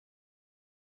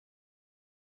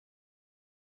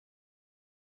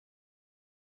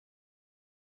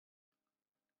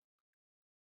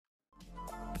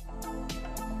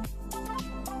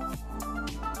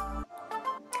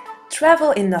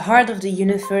Travel in the heart of the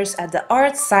universe at the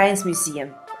ArtScience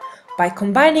Museum. By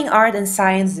combining art and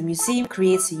science, the museum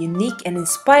creates a unique and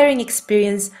inspiring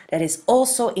experience that is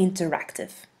also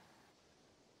interactive.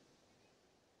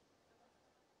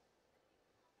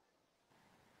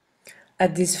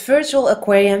 At this virtual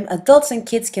aquarium, adults and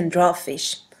kids can draw a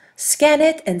fish, scan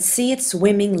it and see it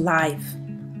swimming live.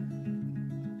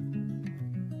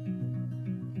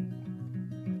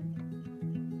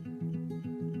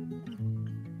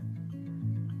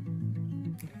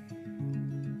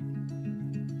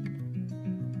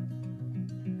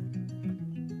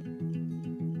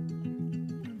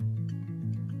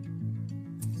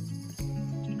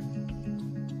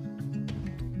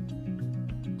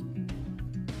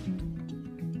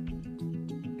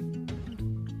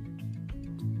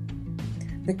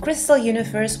 The crystal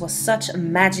universe was such a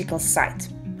magical sight.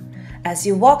 As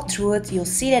you walk through it, you'll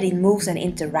see that it moves and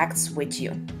interacts with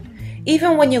you.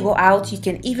 Even when you go out, you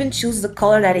can even choose the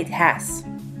color that it has.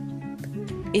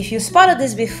 If you spotted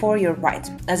this before, you're right,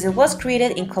 as it was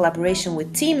created in collaboration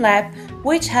with TeamLab,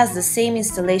 which has the same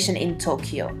installation in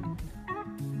Tokyo.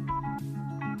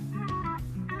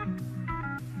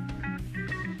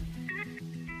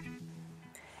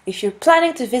 If you're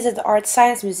planning to visit the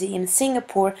ArtScience Museum in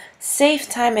Singapore, save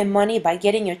time and money by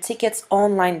getting your tickets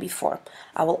online before.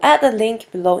 I will add the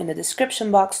link below in the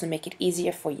description box to make it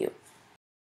easier for you.